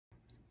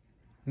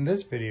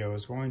This video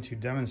is going to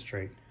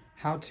demonstrate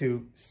how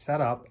to set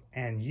up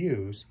and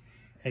use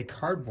a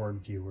cardboard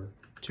viewer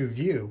to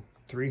view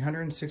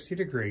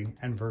 360-degree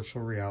and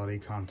virtual reality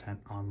content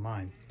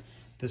online.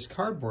 This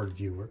cardboard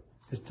viewer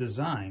is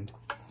designed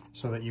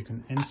so that you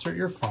can insert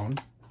your phone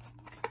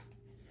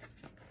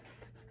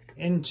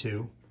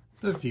into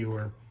the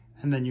viewer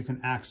and then you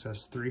can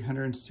access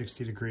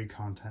 360-degree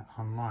content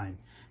online.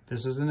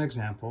 This is an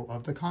example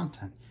of the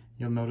content.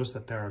 You'll notice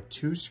that there are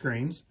two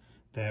screens.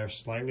 They are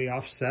slightly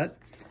offset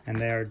and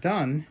they are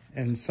done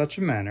in such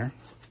a manner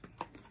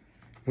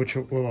which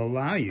will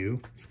allow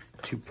you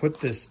to put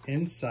this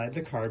inside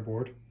the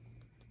cardboard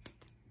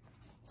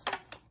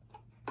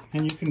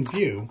and you can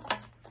view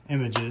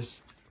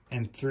images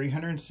in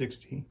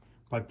 360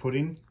 by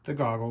putting the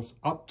goggles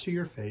up to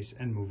your face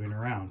and moving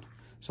around.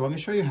 So let me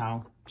show you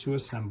how to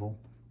assemble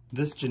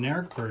this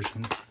generic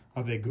version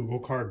of a Google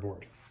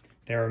Cardboard.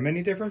 There are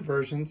many different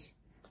versions,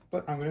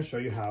 but I'm going to show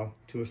you how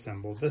to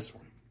assemble this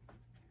one.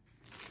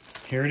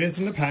 Here it is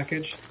in the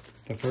package.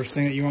 The first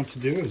thing that you want to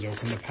do is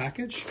open the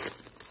package,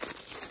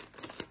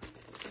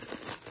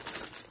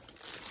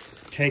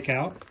 take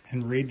out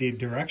and read the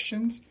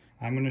directions.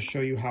 I'm going to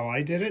show you how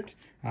I did it,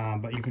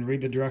 but you can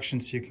read the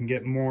directions so you can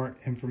get more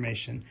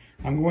information.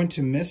 I'm going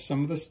to miss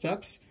some of the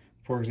steps,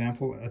 for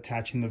example,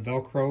 attaching the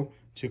velcro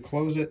to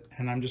close it,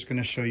 and I'm just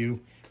going to show you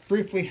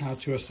briefly how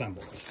to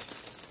assemble this.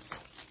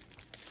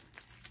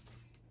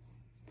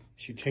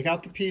 So you take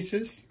out the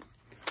pieces,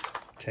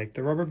 take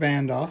the rubber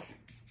band off.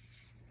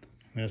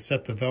 I'm going to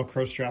set the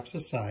velcro straps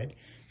aside.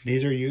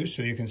 These are used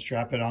so you can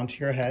strap it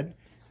onto your head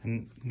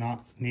and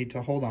not need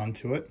to hold on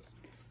to it.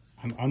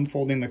 I'm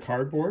unfolding the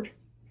cardboard.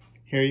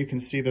 Here you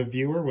can see the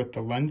viewer with the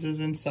lenses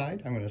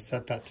inside. I'm going to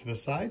set that to the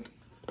side.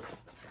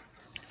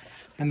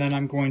 And then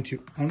I'm going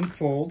to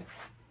unfold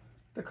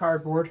the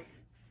cardboard.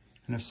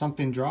 And if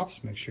something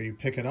drops, make sure you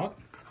pick it up.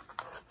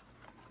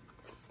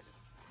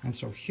 And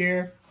so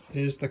here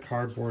is the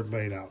cardboard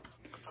laid out.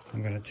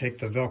 I'm going to take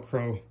the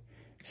velcro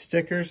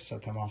stickers,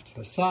 set them off to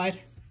the side.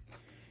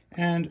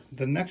 And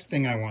the next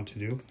thing I want to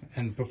do,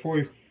 and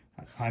before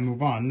I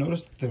move on,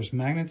 notice that there's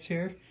magnets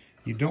here.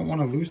 You don't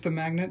want to lose the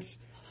magnets,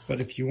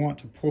 but if you want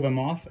to pull them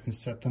off and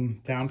set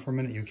them down for a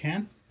minute, you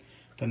can.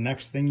 The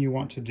next thing you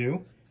want to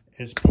do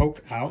is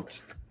poke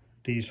out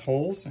these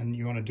holes, and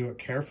you want to do it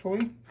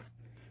carefully.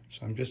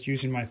 So I'm just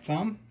using my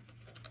thumb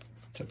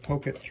to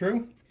poke it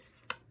through,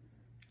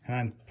 and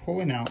I'm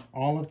pulling out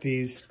all of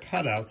these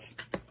cutouts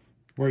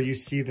where you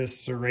see this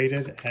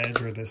serrated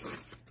edge or this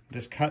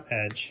cut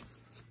edge.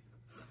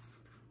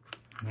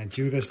 And I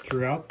do this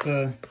throughout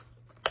the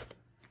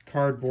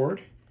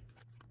cardboard.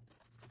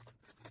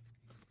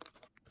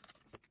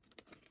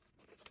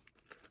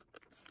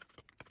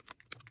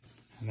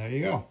 And there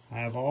you go. I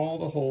have all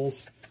the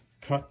holes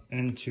cut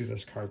into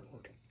this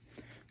cardboard.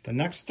 The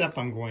next step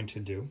I'm going to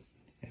do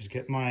is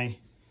get my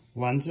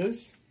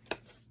lenses.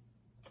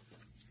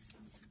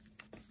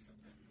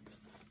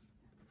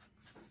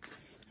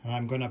 And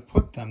I'm going to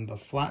put them the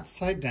flat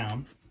side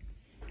down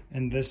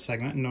in this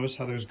segment. And notice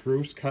how there's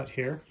grooves cut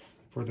here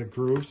for the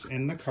grooves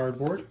in the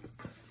cardboard.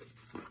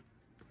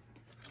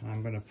 And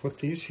I'm going to put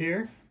these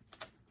here.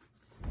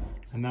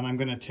 And then I'm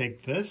going to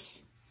take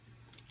this.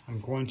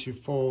 I'm going to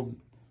fold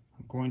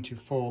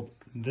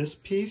this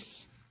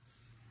piece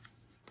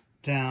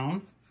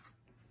down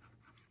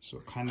so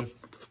it kind of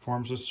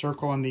forms a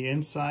circle on the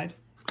inside,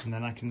 and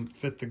then I can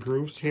fit the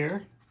grooves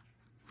here.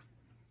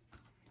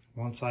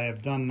 Once I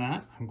have done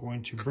that, I'm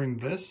going to bring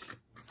this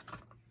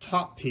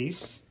top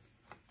piece,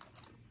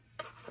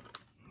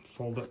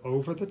 fold it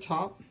over the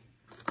top,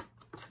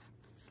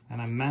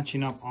 and I'm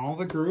matching up all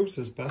the grooves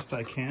as best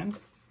I can.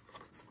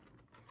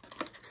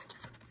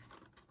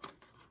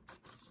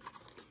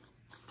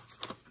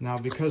 Now,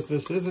 because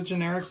this is a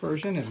generic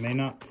version, it may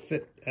not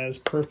fit as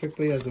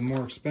perfectly as a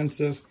more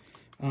expensive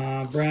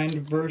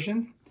brand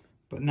version,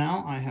 but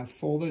now I have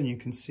folded, and you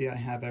can see I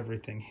have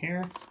everything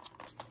here.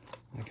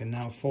 I can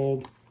now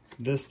fold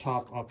this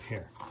top up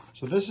here.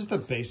 So this is the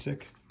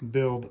basic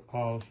build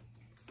of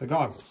the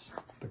goggles,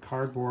 the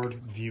cardboard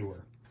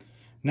viewer.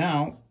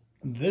 Now,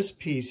 this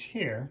piece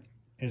here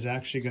is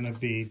actually going to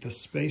be the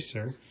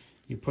spacer.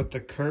 You put the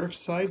curved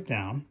side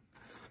down,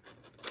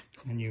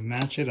 and you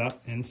match it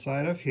up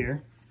inside of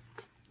here.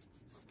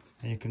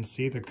 And you can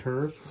see the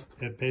curve.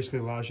 It basically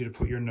allows you to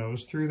put your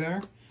nose through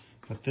there.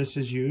 But this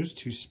is used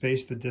to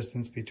space the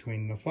distance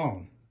between the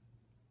phone.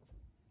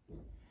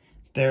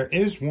 There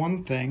is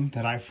one thing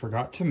that I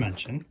forgot to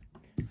mention,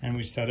 and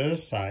we set it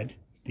aside.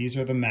 These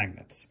are the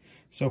magnets.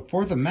 So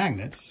for the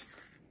magnets,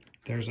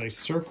 there's a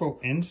circle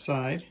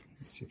inside.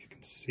 Let's see if you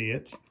can see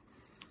it.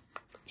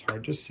 It's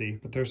hard to see,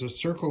 but there's a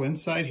circle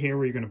inside here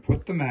where you're going to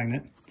put the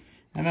magnet.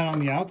 And then on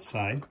the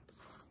outside,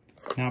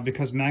 now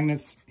because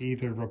magnets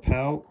either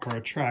repel or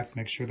attract,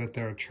 make sure that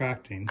they're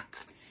attracting.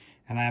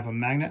 And I have a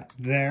magnet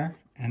there,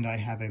 and I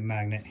have a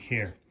magnet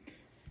here.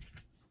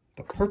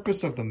 The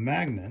purpose of the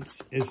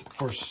magnets is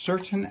for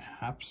certain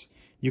apps,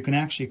 you can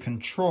actually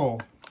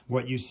control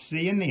what you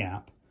see in the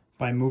app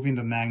by moving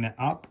the magnet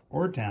up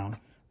or down,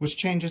 which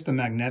changes the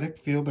magnetic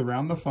field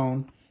around the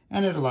phone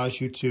and it allows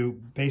you to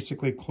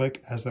basically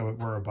click as though it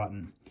were a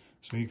button.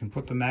 So you can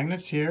put the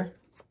magnets here,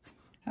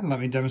 and let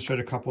me demonstrate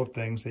a couple of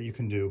things that you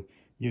can do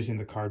using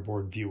the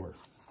cardboard viewer.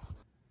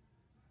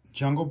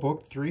 Jungle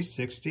Book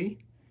 360,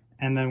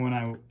 and then when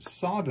I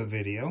saw the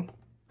video,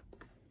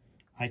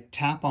 I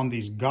tap on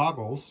these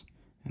goggles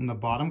in the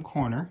bottom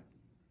corner,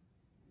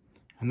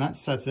 and that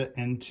sets it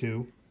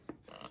into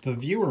the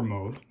viewer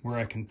mode where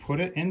I can put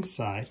it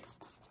inside.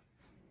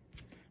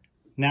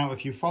 Now,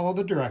 if you follow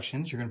the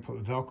directions, you're going to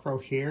put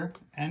Velcro here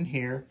and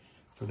here.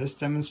 For this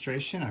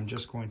demonstration, I'm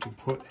just going to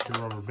put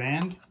a rubber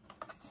band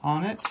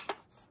on it,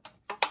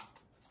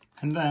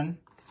 and then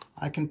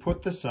I can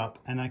put this up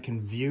and I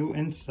can view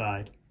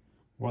inside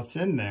what's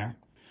in there.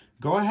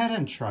 Go ahead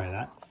and try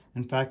that.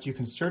 In fact, you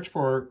can search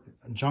for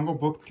Jungle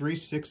Book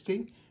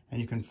 360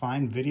 and you can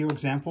find video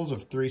examples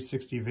of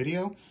 360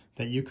 video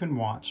that you can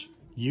watch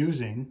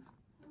using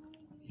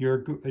your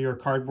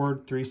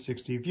cardboard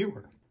 360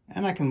 viewer.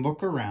 And I can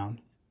look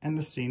around and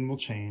the scene will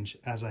change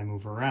as I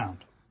move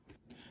around.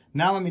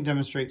 Now let me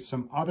demonstrate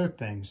some other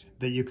things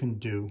that you can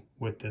do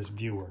with this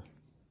viewer.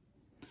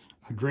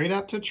 A great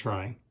app to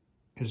try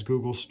is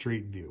Google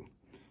Street View.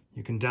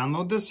 You can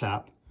download this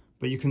app,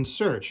 but you can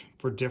search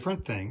for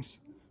different things.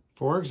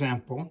 For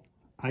example,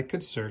 I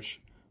could search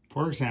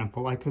for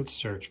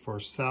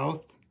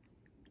Southford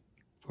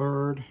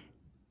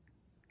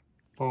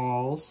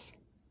Falls,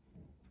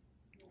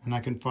 and I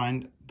can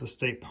find the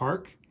state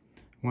park.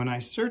 When I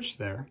search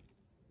there,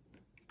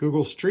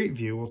 Google Street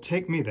View will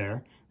take me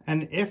there,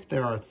 and if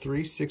there are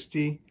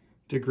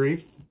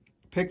 360-degree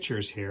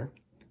pictures here,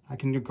 I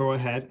can go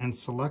ahead and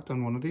select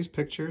on one of these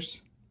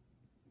pictures,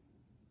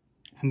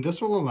 and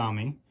this will allow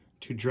me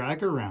to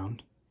drag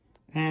around,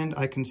 and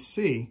I can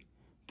see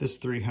this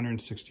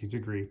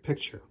 360-degree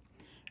picture.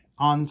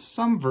 On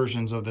some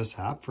versions of this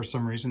app, for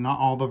some reason, not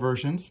all the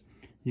versions,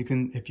 you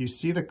can, if you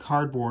see the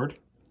cardboard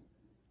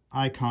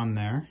icon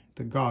there,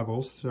 the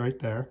goggles right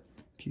there,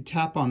 if you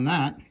tap on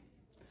that,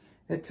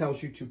 it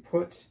tells you to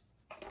put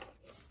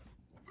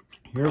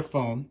your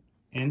phone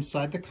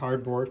inside the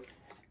cardboard,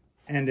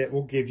 and it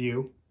will give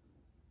you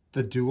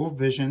the dual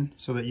vision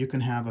so that you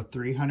can have a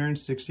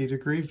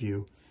 360-degree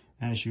view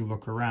as you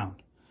look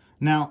around.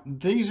 Now,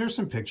 these are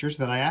some pictures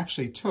that I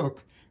actually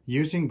took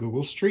using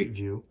Google Street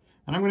View,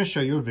 and I'm going to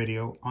show you a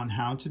video on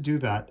how to do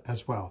that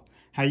as well.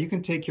 How you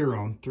can take your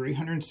own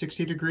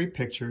 360-degree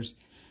pictures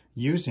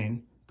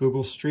using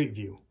Google Street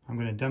View. I'm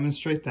going to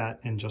demonstrate that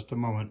in just a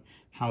moment,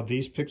 how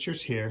these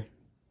pictures here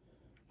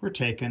were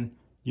taken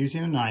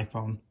using an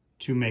iPhone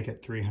to make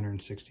it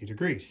 360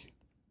 degrees.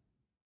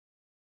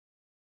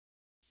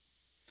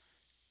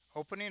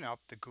 Opening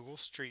up the Google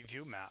Street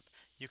View map,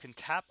 you can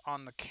tap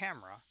on the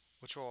camera,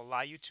 which will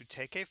allow you to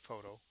take a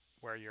photo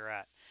where you're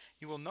at.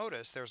 You will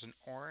notice there's an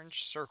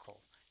orange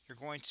circle. You're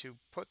going to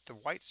put the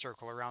white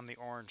circle around the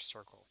orange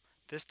circle.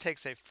 This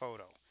takes a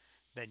photo.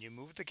 Then you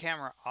move the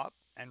camera up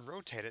and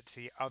rotate it to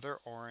the other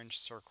orange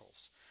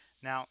circles.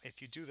 Now,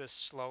 if you do this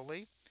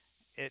slowly,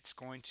 it's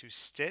going to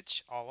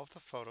stitch all of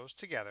the photos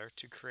together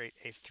to create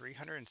a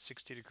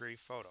 360-degree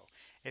photo.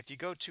 If you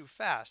go too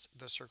fast,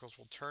 the circles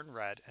will turn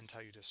red and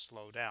tell you to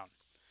slow down.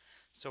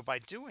 So by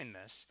doing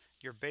this,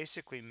 you're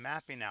basically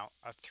mapping out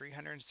a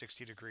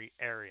 360-degree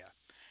area.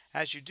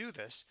 As you do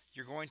this,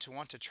 you're going to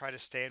want to try to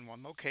stay in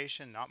one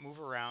location, not move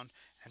around,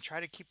 and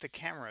try to keep the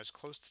camera as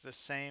close to the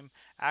same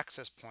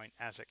access point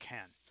as it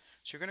can.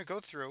 So you're going to go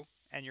through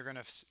and you're going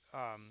to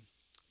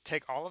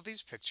take all of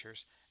these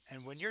pictures,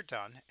 and when you're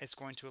done, it's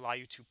going to allow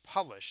you to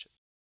publish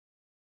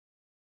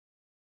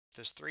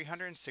this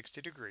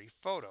 360-degree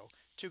photo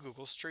to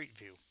Google Street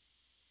View.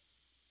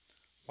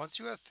 Once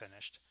you have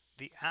finished,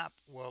 the app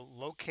will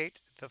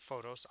locate the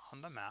photos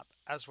on the map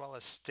as well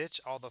as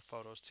stitch all the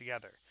photos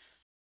together.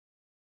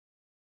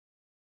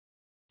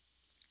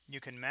 You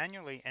can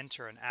manually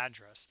enter an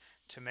address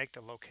to make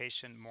the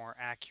location more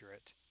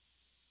accurate.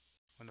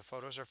 When the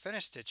photos are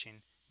finished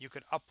stitching, you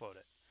can upload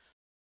it.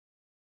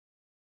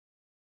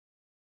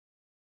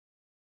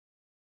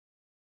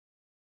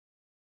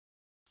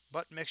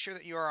 But make sure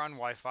that you are on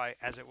Wi-Fi,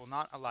 as it will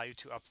not allow you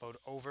to upload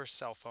over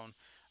cell phone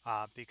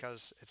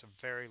because it's a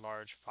very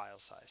large file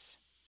size.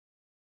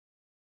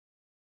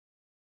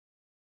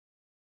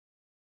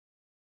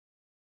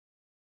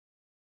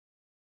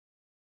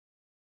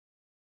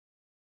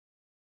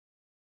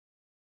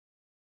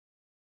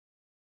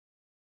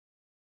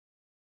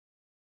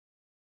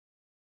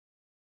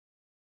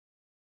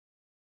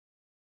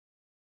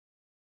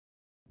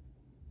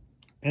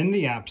 In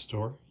the App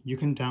Store, you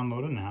can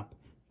download an app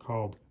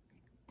called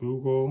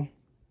Google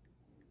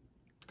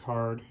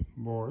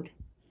Cardboard,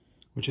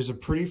 which is a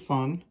pretty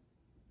fun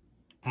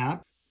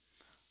app.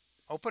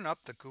 Open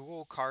up the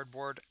Google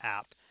Cardboard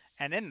app,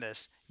 and in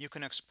this, you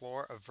can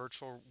explore a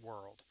virtual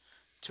world.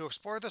 To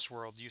explore this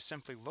world, you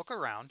simply look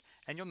around,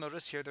 and you'll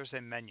notice here there's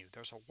a menu.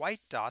 There's a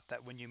white dot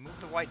that when you move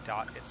the white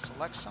dot, it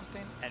selects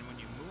something, and when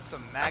you move the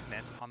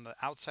magnet on the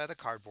outside of the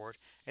cardboard,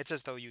 it's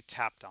as though you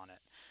tapped on it.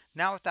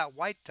 Now with that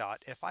white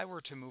dot, if I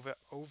were to move it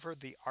over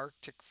the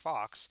Arctic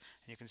fox,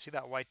 and you can see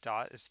that white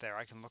dot is there,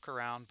 I can look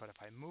around, but if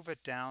I move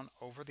it down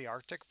over the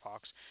Arctic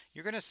fox,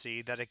 you're going to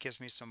see that it gives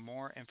me some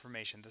more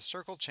information. The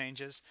circle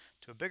changes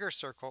to a bigger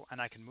circle,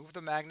 and I can move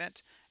the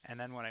magnet, and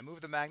then when I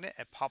move the magnet,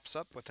 it pops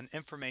up with an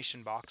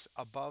information box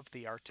above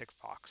the Arctic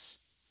fox.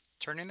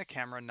 Turning the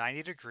camera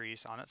 90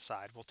 degrees on its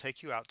side will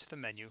take you out to the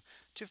menu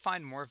to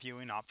find more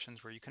viewing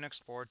options where you can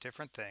explore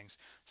different things,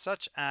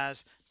 such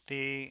as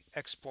the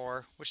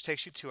Explorer, which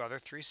takes you to other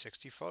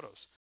 360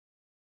 photos.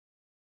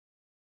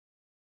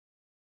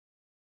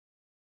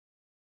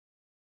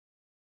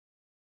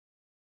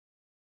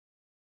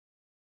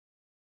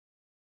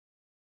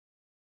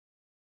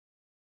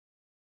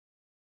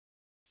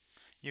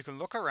 You can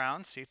look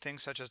around, see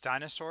things such as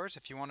dinosaurs.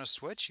 If you want to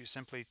switch, you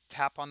simply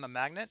tap on the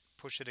magnet,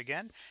 push it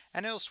again,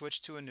 and it'll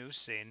switch to a new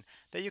scene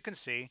that you can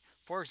see.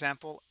 For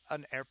example,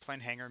 an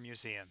airplane hangar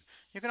museum.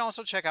 You can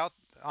also check out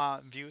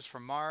views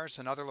from Mars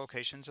and other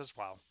locations as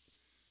well.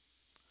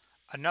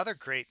 Another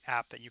great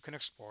app that you can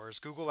explore is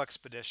Google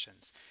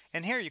Expeditions.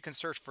 And here you can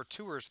search for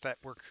tours that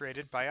were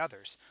created by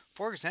others.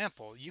 For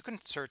example, you can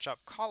search up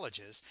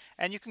colleges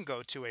and you can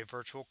go to a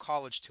virtual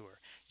college tour.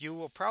 You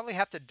will probably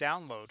have to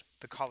download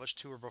the college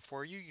tour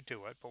before you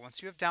do it, but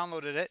once you have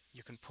downloaded it,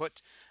 you can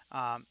put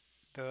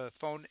the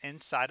phone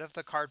inside of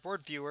the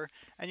cardboard viewer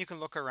and you can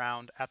look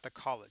around at the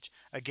college.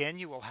 Again,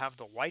 you will have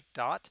the white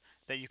dot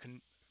that you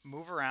can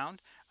move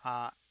around.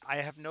 I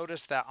have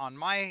noticed that on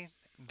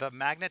the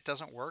magnet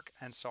doesn't work,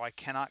 and so I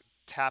cannot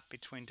tap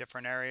between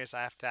different areas.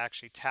 I have to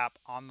actually tap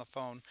on the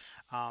phone,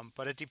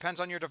 but it depends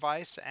on your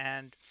device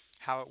and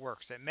how it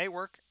works. It may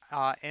work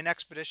in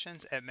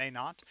Expeditions, it may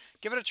not.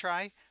 Give it a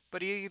try,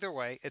 but either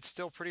way, it's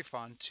still pretty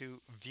fun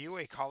to view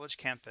a college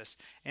campus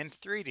in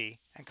 3D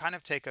and kind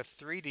of take a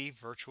 3D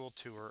virtual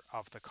tour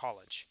of the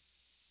college.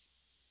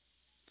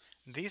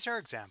 These are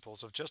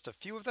examples of just a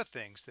few of the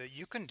things that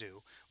you can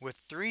do with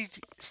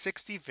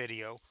 360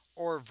 video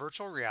or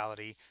virtual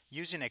reality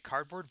using a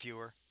cardboard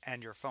viewer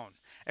and your phone.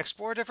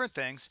 Explore different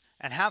things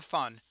and have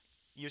fun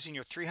using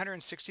your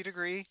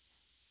 360-degree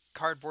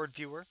cardboard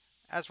viewer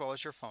as well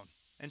as your phone.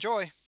 Enjoy!